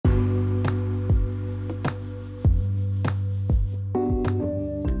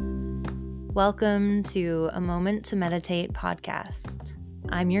Welcome to A Moment to Meditate podcast.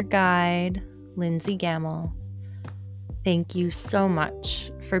 I'm your guide, Lindsay Gamble. Thank you so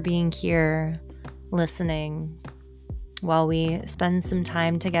much for being here, listening, while we spend some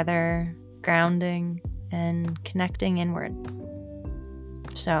time together, grounding and connecting inwards.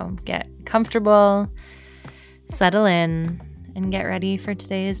 So get comfortable, settle in, and get ready for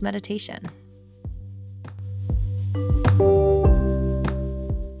today's meditation.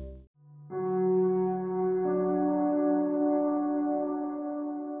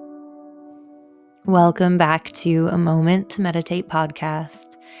 Welcome back to A Moment to Meditate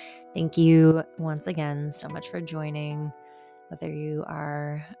podcast. Thank you once again so much for joining. Whether you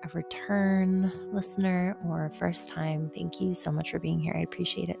are a return listener or a first time, thank you so much for being here. I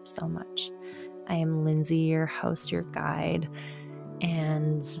appreciate it so much. I am Lindsay, your host, your guide,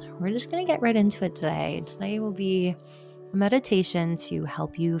 and we're just going to get right into it today. Today will be a meditation to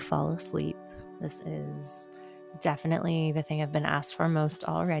help you fall asleep. This is definitely the thing I've been asked for most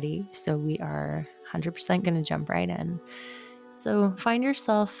already, so we are 100% going to jump right in. So find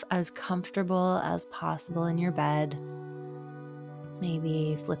yourself as comfortable as possible in your bed,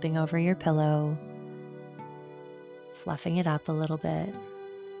 maybe flipping over your pillow, fluffing it up a little bit.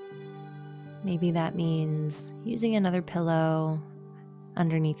 Maybe that means using another pillow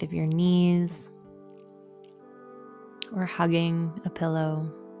underneath of your knees or hugging a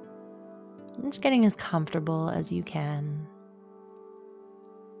pillow. Just getting as comfortable as you can.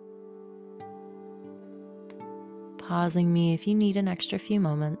 Pausing me if you need an extra few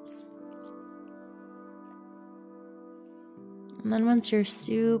moments. And then once you're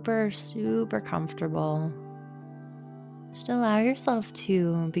super comfortable, just allow yourself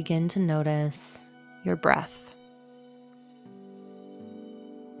to begin to notice your breath.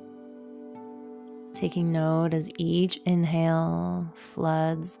 Taking note as each inhale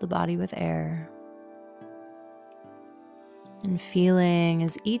floods the body with air. And feeling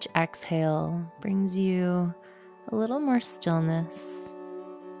as each exhale brings you a little more stillness,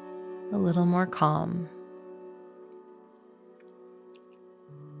 a little more calm.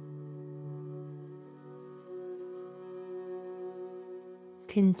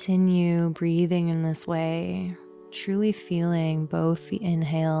 Continue breathing in this way, truly feeling both the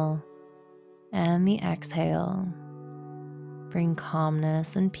inhale and the exhale bring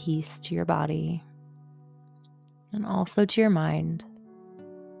calmness and peace to your body and also to your mind.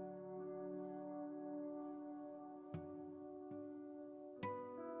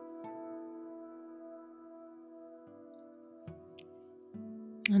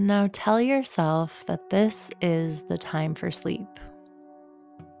 And now tell yourself that this is the time for sleep.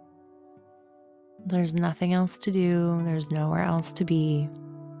 There's nothing else to do. There's nowhere else to be.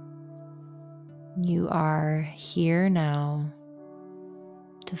 You are here now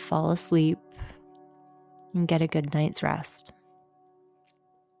to fall asleep and get a good night's rest.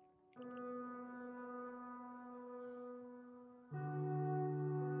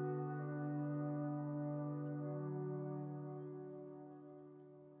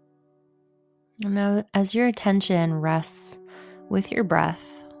 And now, as your attention rests with your breath,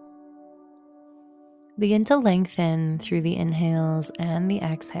 begin to lengthen through the inhales and the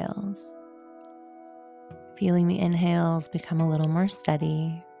exhales. Feeling the inhales become a little more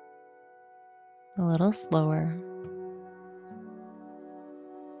steady, a little slower.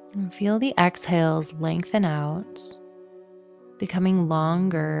 And feel the exhales lengthen out, becoming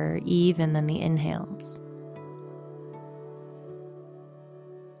longer even than the inhales.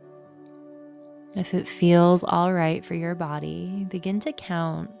 If it feels all right for your body, begin to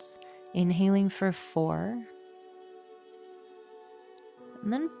count, inhaling for 4,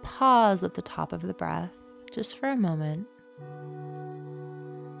 and then pause at the top of the breath just for a moment,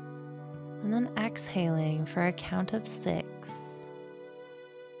 and then exhaling for a count of 6.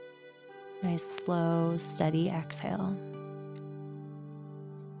 Nice, slow, steady exhale.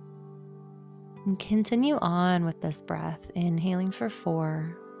 And continue on with this breath, inhaling for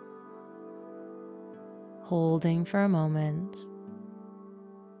 4, holding for a moment,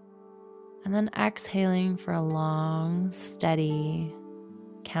 and then exhaling for a long, steady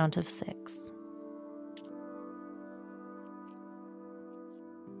count of 6.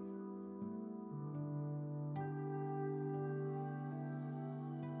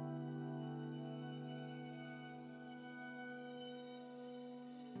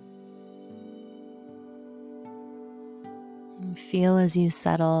 And feel as you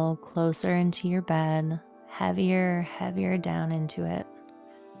settle closer into your bed, heavier down into it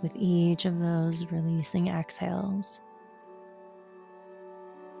with each of those releasing exhales.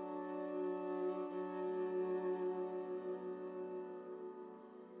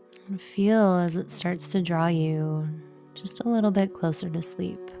 And feel as it starts to draw you just a little bit closer to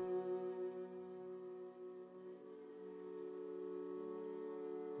sleep.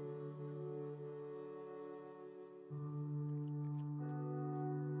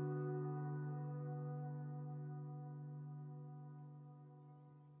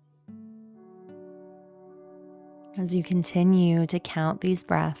 As you continue to count these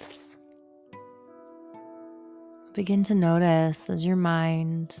breaths, begin to notice as your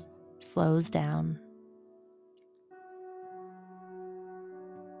mind slows down.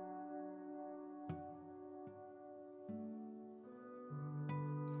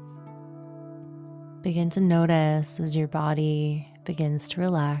 Begin to notice as your body begins to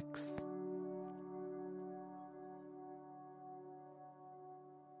relax.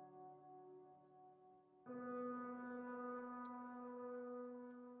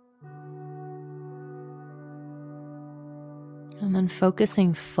 And then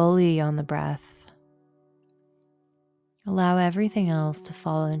focusing fully on the breath, allow everything else to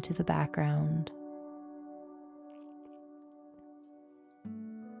fall into the background.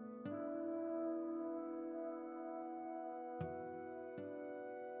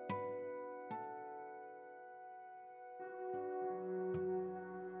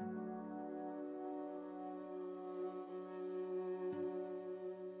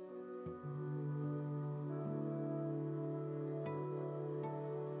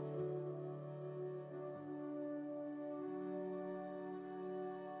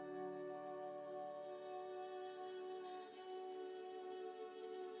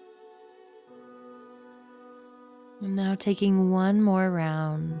 And now taking one more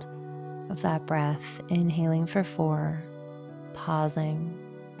round of that breath, inhaling for 4, pausing,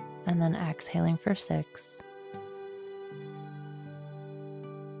 and then exhaling for 6.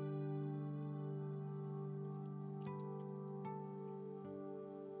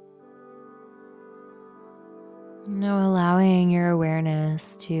 Now allowing your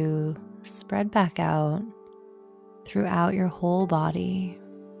awareness to spread back out throughout your whole body.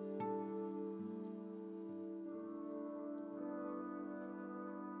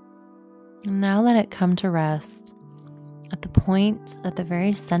 And now let it come to rest at the point at the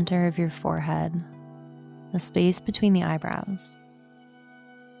very center of your forehead, the space between the eyebrows.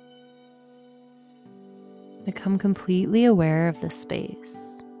 Become completely aware of this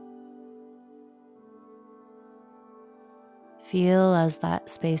space. Feel as that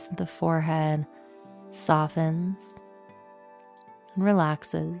space at the forehead softens and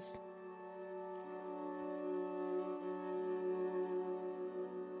relaxes.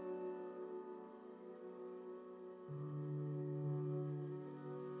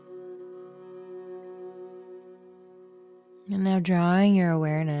 And now drawing your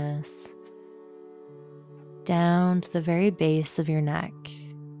awareness down to the very base of your neck,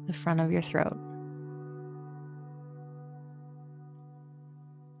 the front of your throat.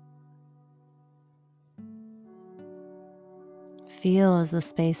 Feel as the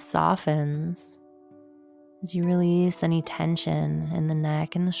space softens as you release any tension in the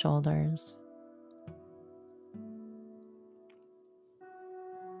neck and the shoulders.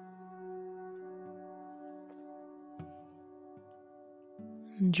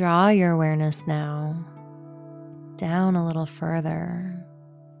 And draw your awareness now down a little further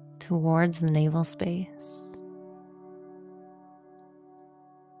towards the navel space.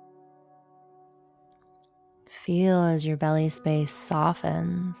 Feel as your belly space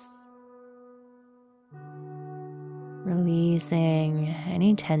softens, releasing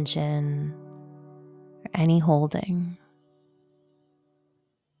any tension or any holding.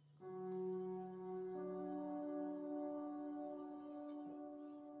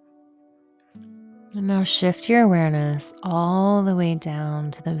 And now shift your awareness all the way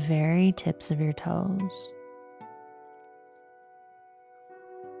down to the very tips of your toes.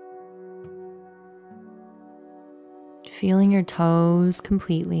 Feeling your toes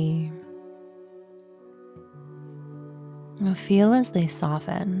completely. Now feel as they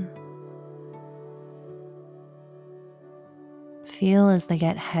soften. Feel as they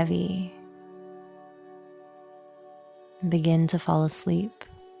get heavy and begin to fall asleep.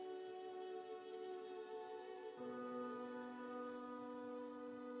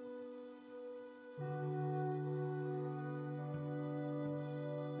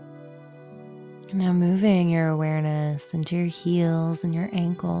 Now moving your awareness into your heels and your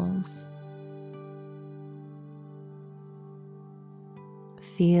ankles.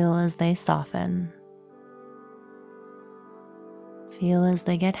 Feel as they soften. Feel as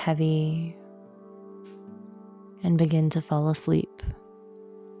they get heavy and begin to fall asleep.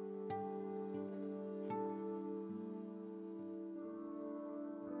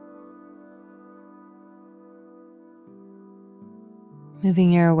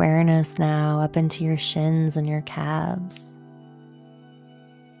 Moving your awareness now up into your shins and your calves.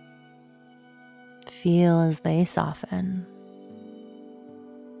 Feel as they soften.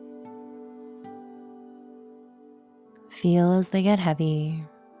 Feel as they get heavy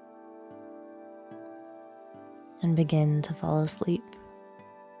and begin to fall asleep.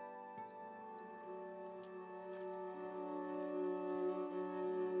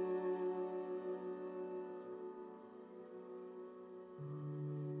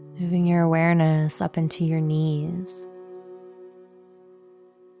 Moving your awareness up into your knees.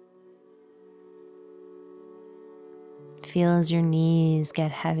 Feel as your knees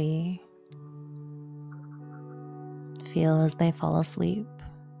get heavy. Feel as they fall asleep.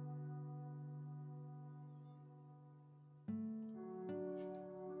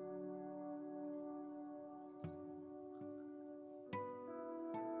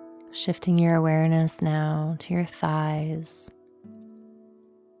 Shifting your awareness now to your thighs,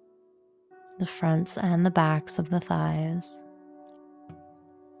 the fronts and the backs of the thighs.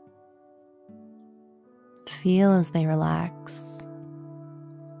 Feel as they relax.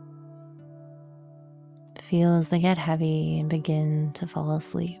 Feel as they get heavy and begin to fall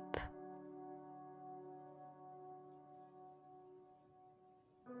asleep.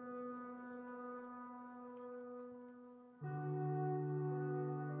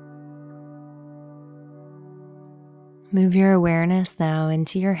 Move your awareness now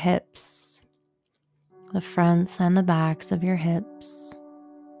into your hips, the fronts and the backs of your hips,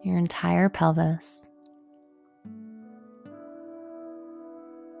 your entire pelvis.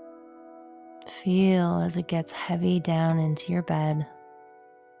 Feel as it gets heavy down into your bed.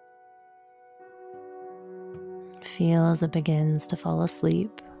 Feel as it begins to fall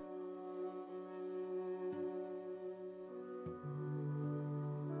asleep.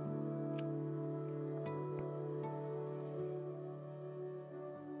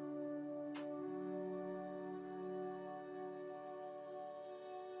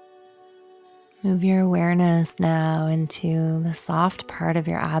 Move your awareness now into the soft part of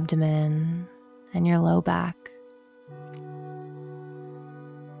your abdomen and your low back.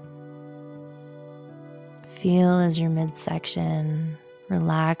 Feel as your midsection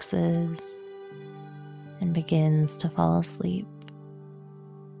relaxes and begins to fall asleep.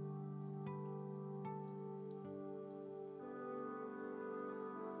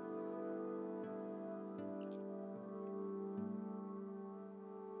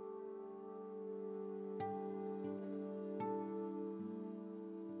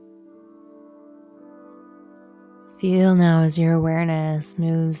 Feel now as your awareness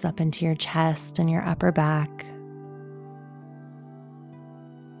moves up into your chest and your upper back.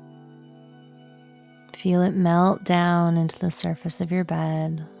 Feel it melt down into the surface of your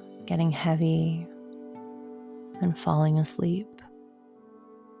bed, getting heavy and falling asleep.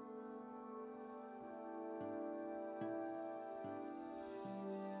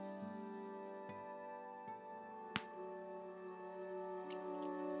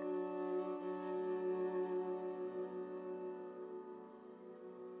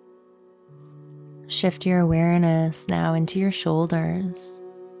 Shift your awareness now into your shoulders,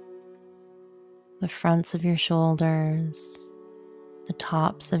 the fronts of your shoulders, the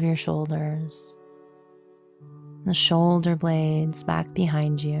tops of your shoulders, the shoulder blades back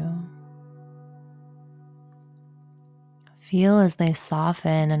behind you. Feel as they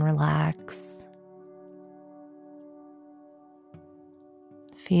soften and relax.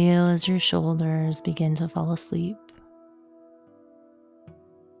 Feel as your shoulders begin to fall asleep.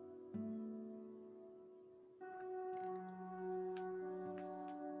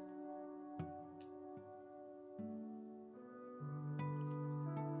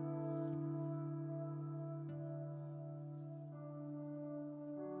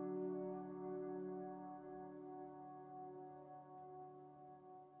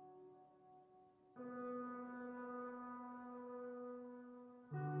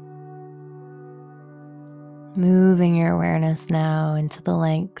 Moving your awareness now into the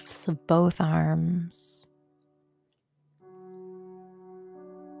lengths of both arms.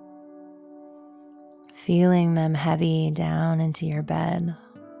 Feeling them heavy down into your bed.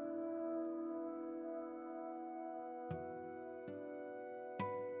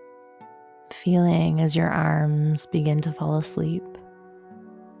 Feeling as your arms begin to fall asleep.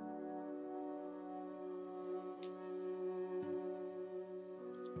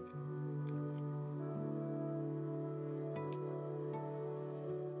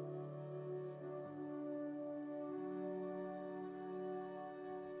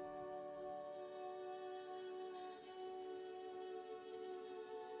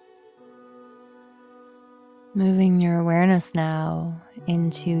 Moving your awareness now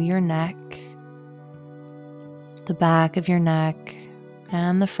into your neck, the back of your neck,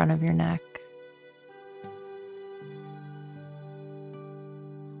 and the front of your neck.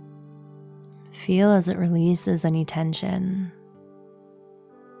 Feel as it releases any tension.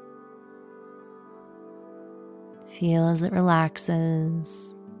 Feel as it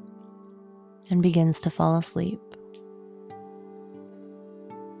relaxes and begins to fall asleep.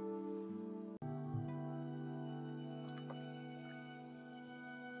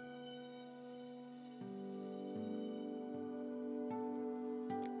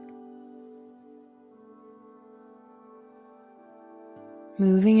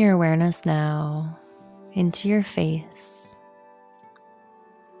 Moving your awareness now into your face,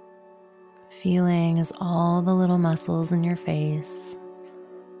 feeling as all the little muscles in your face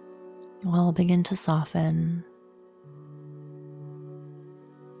all begin to soften,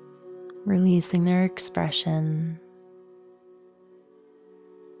 releasing their expression.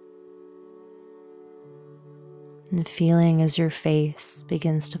 And feeling as your face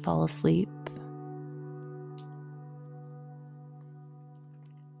begins to fall asleep.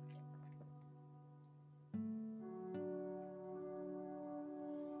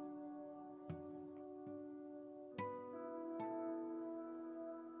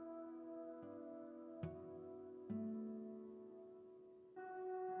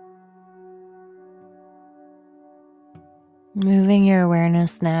 Moving your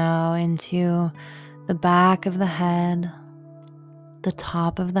awareness now into the back of the head, the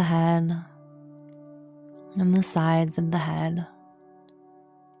top of the head, and the sides of the head.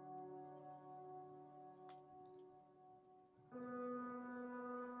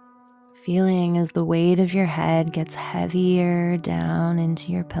 Feeling as the weight of your head gets heavier down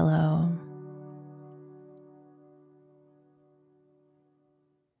into your pillow.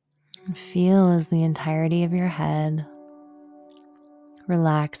 And feel as the entirety of your head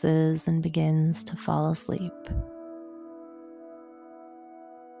relaxes and begins to fall asleep.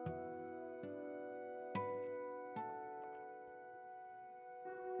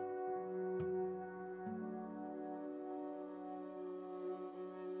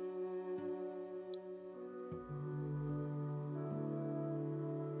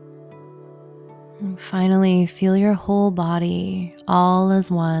 And finally, feel your whole body all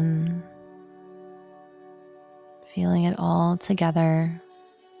as one, feeling it all together.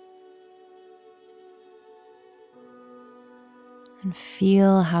 And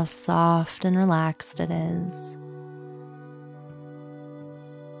feel how soft and relaxed it is.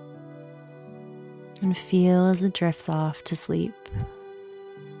 And feel as it drifts off to sleep.